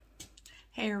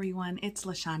Hey everyone, it's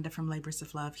LaShonda from Labors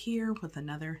of Love here with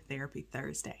another Therapy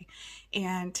Thursday.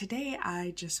 And today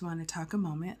I just want to talk a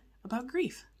moment about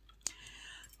grief.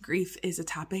 Grief is a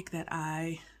topic that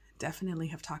I definitely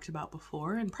have talked about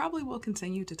before and probably will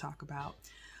continue to talk about.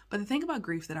 But the thing about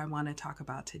grief that I want to talk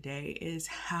about today is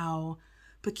how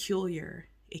peculiar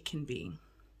it can be.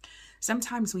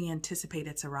 Sometimes we anticipate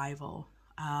its arrival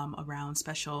around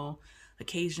special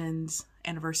occasions,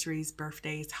 anniversaries,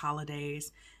 birthdays,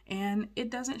 holidays, and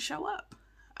it doesn't show up.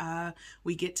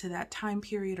 We get to that time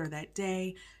period or that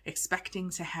day expecting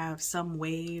to have some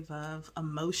wave of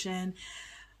emotion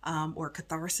or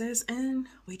catharsis, and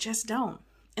we just don't.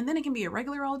 And then it can be a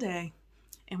regular old day,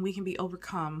 and we can be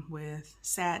overcome with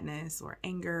sadness or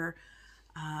anger,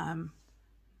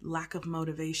 lack of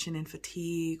motivation and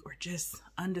fatigue, or just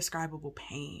undescribable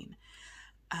pain.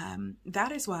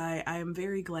 That is why I am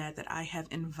very glad that I have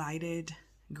invited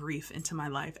grief into my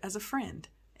life as a friend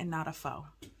and not a foe.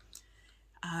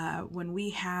 When we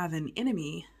have an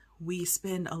enemy, we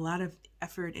spend a lot of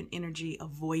effort and energy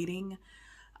avoiding.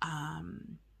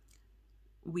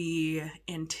 We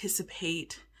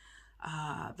anticipate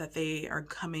that they are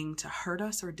coming to hurt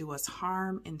us or do us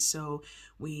harm. And so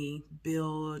we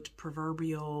build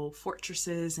proverbial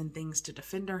fortresses and things to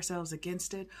defend ourselves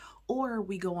against it. Or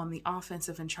we go on the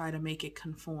offensive and try to make it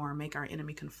conform, make our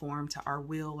enemy conform to our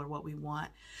will or what we want.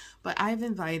 But I've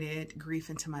invited grief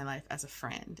into my life as a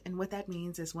friend. And what that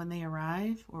means is when they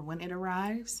arrive or when it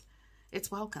arrives,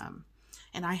 it's welcome.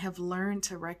 And I have learned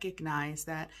to recognize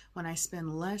that when I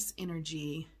spend less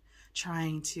energy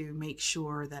trying to make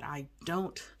sure that I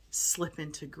don't slip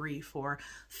into grief or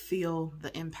feel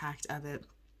the impact of it,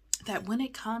 that when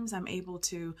it comes, I'm able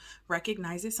to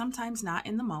recognize it, sometimes not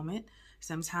in the moment.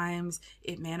 Sometimes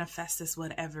it manifests as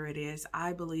whatever it is.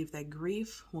 I believe that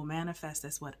grief will manifest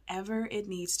as whatever it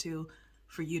needs to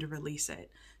for you to release it.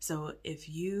 So if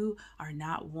you are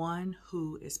not one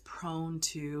who is prone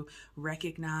to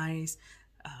recognize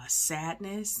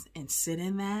sadness and sit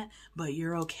in that, but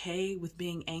you're okay with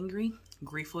being angry,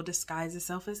 grief will disguise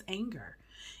itself as anger.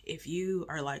 If you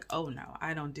are like, oh no,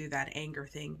 I don't do that anger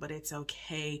thing, but it's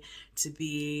okay to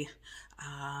be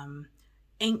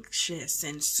anxious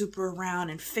and super around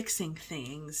and fixing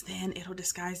things, then it'll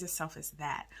disguise itself as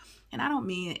that. And I don't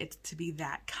mean it to be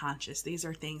that conscious. These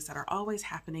are things that are always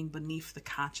happening beneath the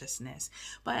consciousness.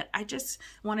 But I just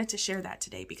wanted to share that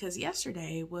today because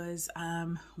yesterday was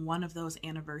one of those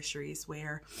anniversaries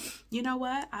where, you know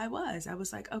what, I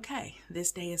was like, okay,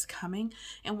 this day is coming.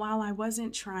 And while I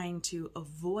wasn't trying to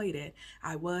avoid it,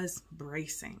 I was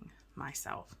bracing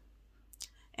myself.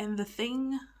 And the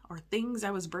thing or things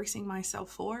I was bracing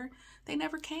myself for, they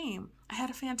never came. I had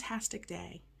a fantastic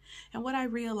day. And what I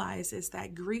realize is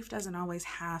that grief doesn't always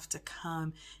have to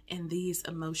come in these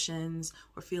emotions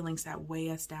or feelings that weigh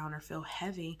us down or feel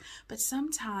heavy, but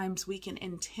sometimes we can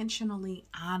intentionally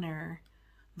honor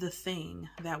the thing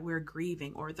that we're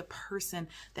grieving or the person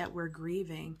that we're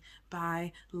grieving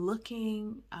by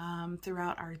looking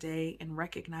throughout our day and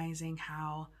recognizing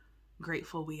how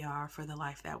grateful we are for the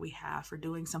life that we have, for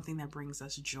doing something that brings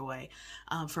us joy,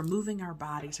 for moving our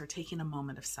bodies or taking a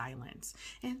moment of silence.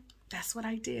 And that's what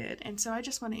I did. And so I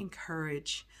just want to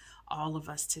encourage all of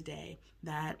us today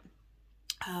that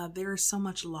there is so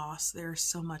much loss, there's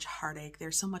so much heartache,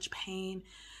 there's so much pain,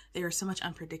 there's so much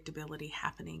unpredictability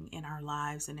happening in our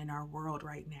lives and in our world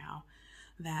right now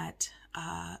that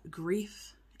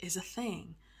grief is a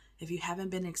thing. If you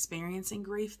haven't been experiencing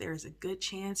grief, there's a good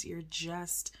chance you're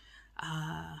just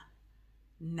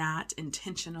not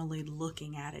intentionally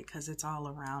looking at it because it's all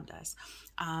around us.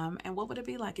 And what would it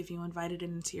be like if you invited it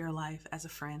into your life as a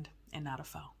friend and not a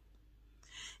foe?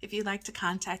 If you'd like to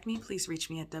contact me, please reach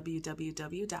me at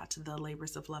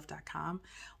www.thelaborsoflove.com.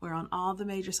 We're on all the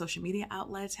major social media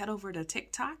outlets. Head over to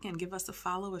TikTok and give us a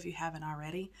follow if you haven't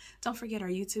already. Don't forget our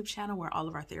YouTube channel where all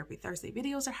of our Therapy Thursday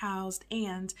videos are housed.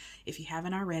 And if you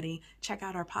haven't already, check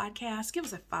out our podcast, give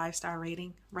us a 5-star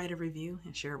rating, write a review,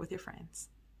 and share it with your friends.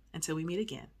 Until we meet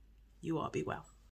again, you all be well.